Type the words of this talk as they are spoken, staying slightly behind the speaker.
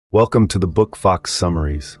Welcome to the Book Fox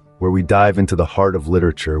Summaries, where we dive into the heart of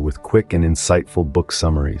literature with quick and insightful book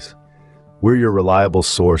summaries. We're your reliable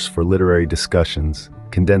source for literary discussions,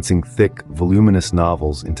 condensing thick, voluminous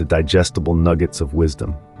novels into digestible nuggets of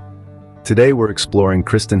wisdom. Today we're exploring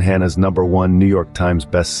Kristin Hannah's #1 New York Times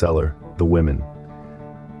bestseller, The Women.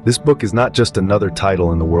 This book is not just another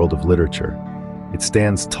title in the world of literature. It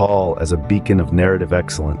stands tall as a beacon of narrative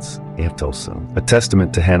excellence, a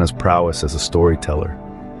testament to Hannah's prowess as a storyteller.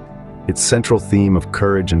 Its central theme of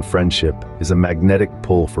courage and friendship is a magnetic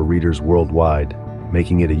pull for readers worldwide,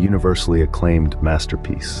 making it a universally acclaimed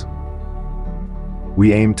masterpiece.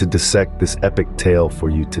 We aim to dissect this epic tale for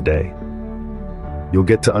you today. You'll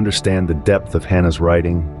get to understand the depth of Hannah's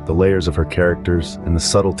writing, the layers of her characters, and the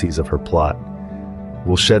subtleties of her plot.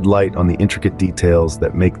 We'll shed light on the intricate details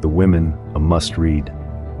that make The Women a must-read.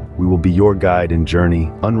 We will be your guide and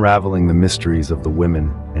journey, unraveling the mysteries of The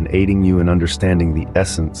Women and aiding you in understanding the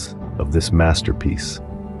essence of this masterpiece.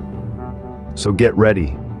 So get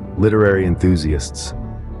ready, literary enthusiasts.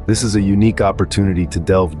 This is a unique opportunity to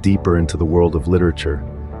delve deeper into the world of literature,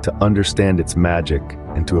 to understand its magic,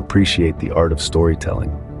 and to appreciate the art of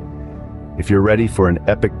storytelling. If you're ready for an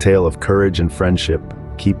epic tale of courage and friendship,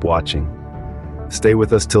 keep watching. Stay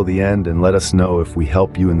with us till the end and let us know if we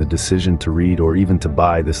help you in the decision to read or even to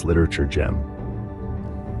buy this literature gem.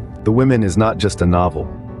 The Women is not just a novel,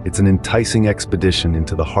 it's an enticing expedition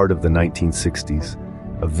into the heart of the 1960s,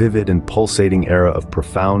 a vivid and pulsating era of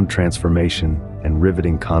profound transformation and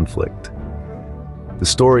riveting conflict. The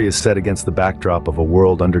story is set against the backdrop of a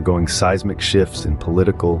world undergoing seismic shifts in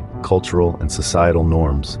political, cultural, and societal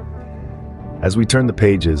norms. As we turn the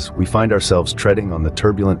pages, we find ourselves treading on the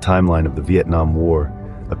turbulent timeline of the Vietnam War,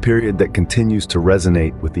 a period that continues to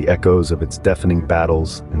resonate with the echoes of its deafening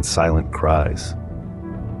battles and silent cries.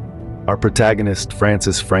 Our protagonist,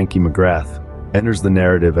 Frances Frankie McGrath, enters the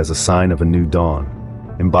narrative as a sign of a new dawn,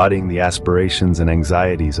 embodying the aspirations and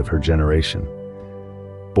anxieties of her generation.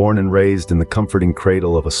 Born and raised in the comforting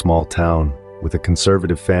cradle of a small town, with a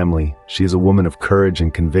conservative family, she is a woman of courage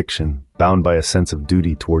and conviction, bound by a sense of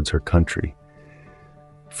duty towards her country.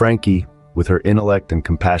 Frankie, with her intellect and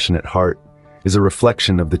compassionate heart, is a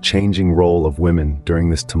reflection of the changing role of women during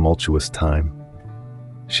this tumultuous time.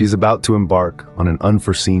 She's about to embark on an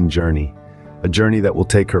unforeseen journey, a journey that will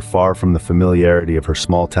take her far from the familiarity of her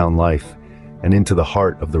small-town life and into the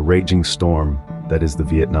heart of the raging storm that is the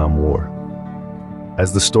Vietnam War.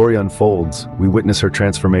 As the story unfolds, we witness her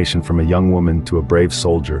transformation from a young woman to a brave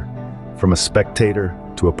soldier, from a spectator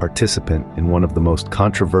to a participant in one of the most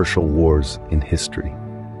controversial wars in history.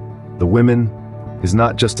 The Women is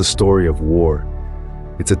not just a story of war,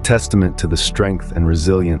 it's a testament to the strength and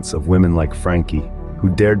resilience of women like Frankie, who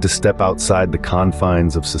dared to step outside the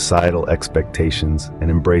confines of societal expectations and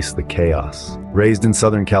embrace the chaos. Raised in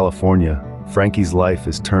Southern California, Frankie's life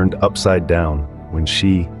is turned upside down when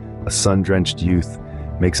she, a sun-drenched youth,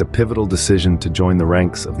 makes a pivotal decision to join the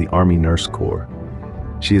ranks of the Army Nurse Corps.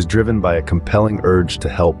 She is driven by a compelling urge to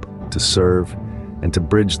help, to serve, and to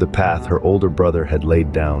bridge the path her older brother had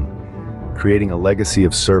laid down, creating a legacy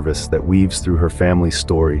of service that weaves through her family's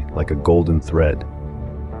story like a golden thread.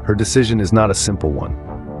 Her decision is not a simple one.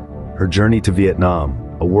 Her journey to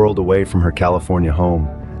Vietnam, a world away from her California home,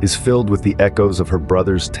 is filled with the echoes of her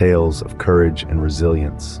brother's tales of courage and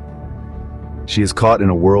resilience. She is caught in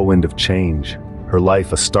a whirlwind of change, her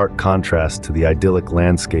life a stark contrast to the idyllic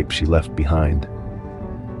landscape she left behind.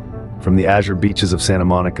 From the azure beaches of Santa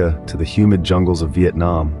Monica to the humid jungles of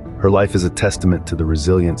Vietnam, her life is a testament to the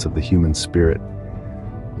resilience of the human spirit.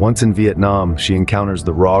 Once in Vietnam, she encounters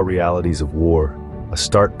the raw realities of war, a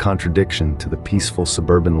stark contradiction to the peaceful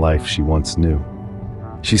suburban life she once knew.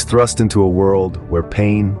 She's thrust into a world where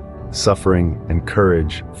pain, suffering, and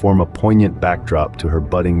courage form a poignant backdrop to her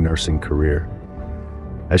budding nursing career.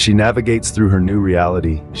 As she navigates through her new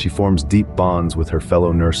reality, she forms deep bonds with her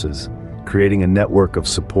fellow nurses, creating a network of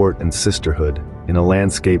support and sisterhood in a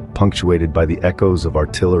landscape punctuated by the echoes of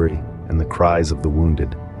artillery and the cries of the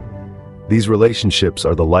wounded. These relationships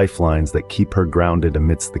are the lifelines that keep her grounded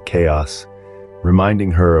amidst the chaos, reminding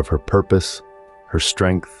her of her purpose, her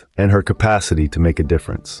strength, and her capacity to make a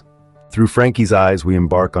difference. Through Frankie's eyes, we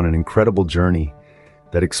embark on an incredible journey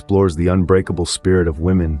that explores the unbreakable spirit of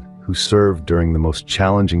women who served during the most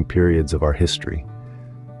challenging periods of our history.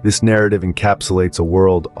 This narrative encapsulates a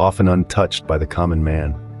world often untouched by the common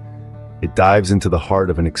man. It dives into the heart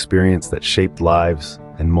of an experience that shaped lives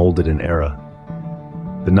and molded an era.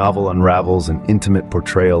 The novel unravels an intimate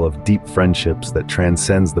portrayal of deep friendships that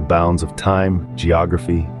transcends the bounds of time,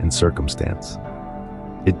 geography, and circumstance.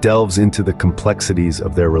 It delves into the complexities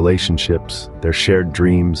of their relationships, their shared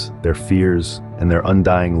dreams, their fears, and their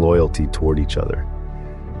undying loyalty toward each other.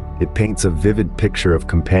 It paints a vivid picture of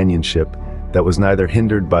companionship that was neither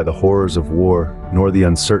hindered by the horrors of war nor the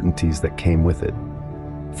uncertainties that came with it.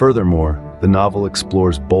 Furthermore, the novel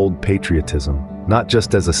explores bold patriotism, not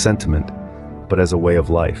just as a sentiment, but as a way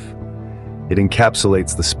of life. It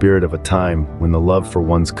encapsulates the spirit of a time when the love for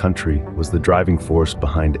one's country was the driving force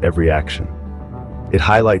behind every action. It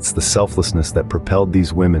highlights the selflessness that propelled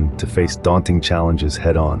these women to face daunting challenges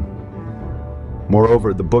head-on.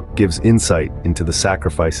 Moreover, the book gives insight into the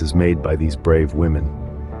sacrifices made by these brave women.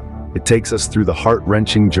 It takes us through the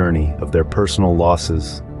heart-wrenching journey of their personal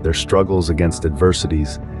losses, their struggles against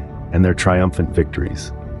adversities, and their triumphant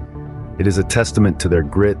victories. It is a testament to their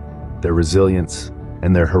grit, their resilience,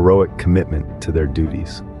 and their heroic commitment to their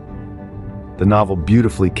duties. The novel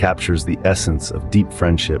beautifully captures the essence of deep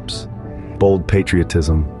friendships, bold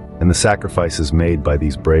patriotism, and the sacrifices made by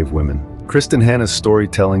these brave women. Kristin Hannah's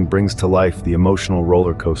storytelling brings to life the emotional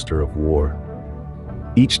roller coaster of war.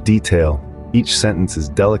 Each detail, each sentence is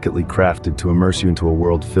delicately crafted to immerse you into a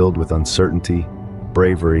world filled with uncertainty,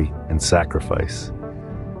 bravery, and sacrifice.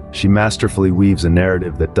 She masterfully weaves a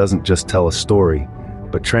narrative that doesn't just tell a story,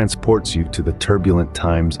 but transports you to the turbulent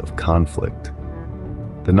times of conflict.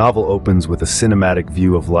 The novel opens with a cinematic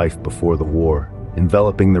view of life before the war,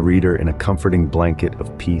 enveloping the reader in a comforting blanket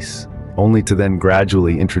of peace, only to then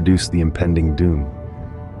gradually introduce the impending doom.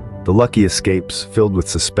 The lucky escapes, filled with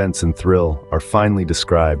suspense and thrill, are finely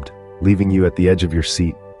described, leaving you at the edge of your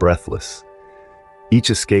seat, breathless. Each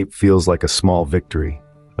escape feels like a small victory,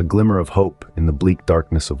 a glimmer of hope in the bleak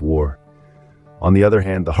darkness of war. On the other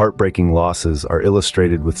hand, the heartbreaking losses are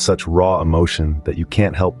illustrated with such raw emotion that you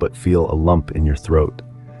can't help but feel a lump in your throat.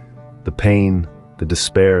 The pain, the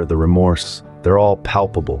despair, the remorse, they're all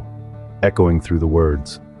palpable, echoing through the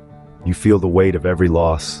words. You feel the weight of every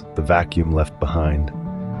loss, the vacuum left behind.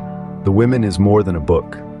 The Women is more than a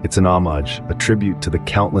book. It's an homage, a tribute to the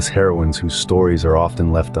countless heroines whose stories are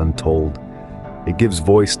often left untold. It gives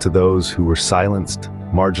voice to those who were silenced,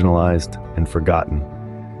 marginalized, and forgotten.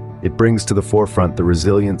 It brings to the forefront the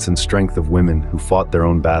resilience and strength of women who fought their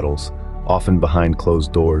own battles, often behind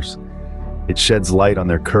closed doors. It sheds light on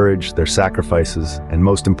their courage, their sacrifices, and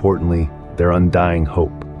most importantly, their undying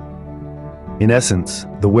hope. In essence,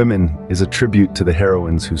 The Women is a tribute to the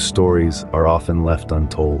heroines whose stories are often left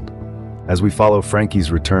untold. As we follow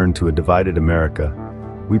Frankie's return to a divided America,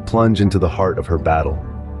 we plunge into the heart of her battle.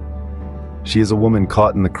 She is a woman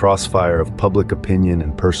caught in the crossfire of public opinion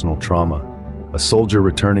and personal trauma, a soldier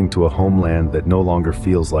returning to a homeland that no longer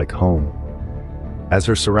feels like home. As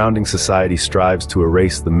her surrounding society strives to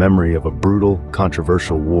erase the memory of a brutal,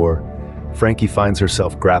 controversial war, Frankie finds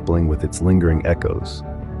herself grappling with its lingering echoes.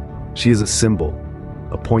 She is a symbol,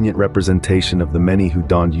 a poignant representation of the many who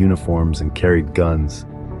donned uniforms and carried guns,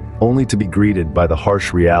 only to be greeted by the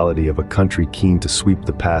harsh reality of a country keen to sweep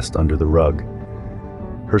the past under the rug.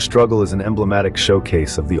 Her struggle is an emblematic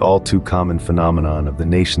showcase of the all-too-common phenomenon of the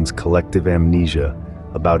nation's collective amnesia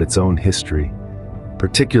about its own history,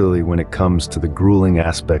 particularly when it comes to the grueling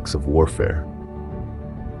aspects of warfare.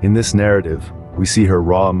 In this narrative, we see her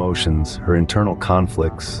raw emotions, her internal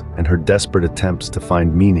conflicts, and her desperate attempts to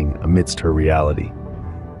find meaning amidst her reality.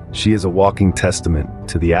 She is a walking testament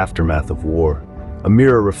to the aftermath of war, a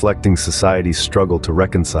mirror reflecting society's struggle to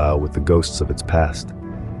reconcile with the ghosts of its past.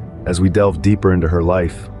 As we delve deeper into her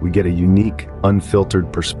life, we get a unique,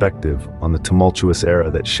 unfiltered perspective on the tumultuous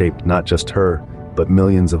era that shaped not just her, but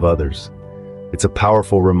millions of others. It's a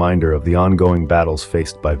powerful reminder of the ongoing battles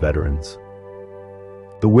faced by veterans.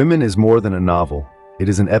 The Women is more than a novel. It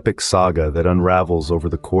is an epic saga that unravels over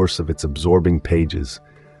the course of its absorbing pages,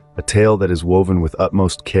 a tale that is woven with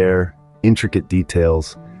utmost care, intricate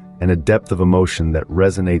details, and a depth of emotion that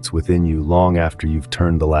resonates within you long after you've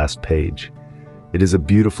turned the last page. It is a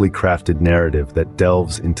beautifully crafted narrative that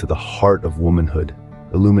delves into the heart of womanhood,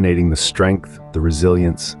 illuminating the strength, the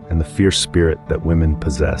resilience, and the fierce spirit that women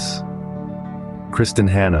possess. Kristin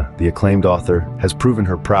Hannah, the acclaimed author, has proven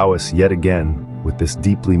her prowess yet again with this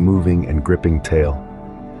deeply moving and gripping tale.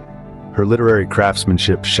 Her literary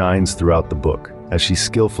craftsmanship shines throughout the book, as she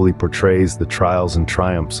skillfully portrays the trials and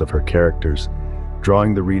triumphs of her characters,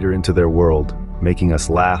 drawing the reader into their world, making us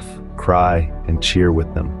laugh, cry, and cheer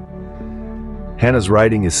with them. Hannah's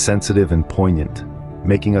writing is sensitive and poignant,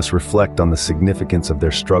 making us reflect on the significance of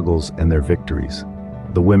their struggles and their victories.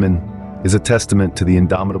 The Women is a testament to the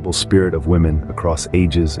indomitable spirit of women across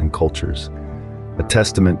ages and cultures, a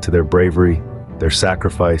testament to their bravery, their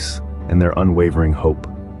sacrifice, and their unwavering hope.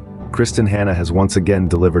 Kristin Hannah has once again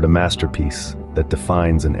delivered a masterpiece that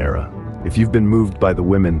defines an era. If you've been moved by the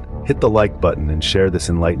women, hit the like button and share this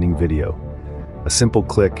enlightening video. A simple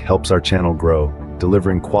click helps our channel grow,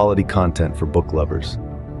 delivering quality content for book lovers.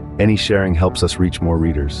 Any sharing helps us reach more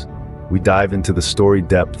readers. We dive into the story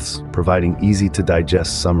depths, providing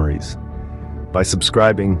easy-to-digest summaries. By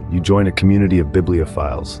subscribing, you join a community of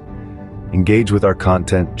bibliophiles. Engage with our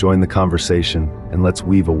content, join the conversation, and let's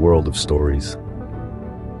weave a world of stories.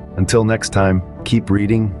 Until next time, keep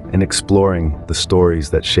reading and exploring the stories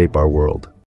that shape our world.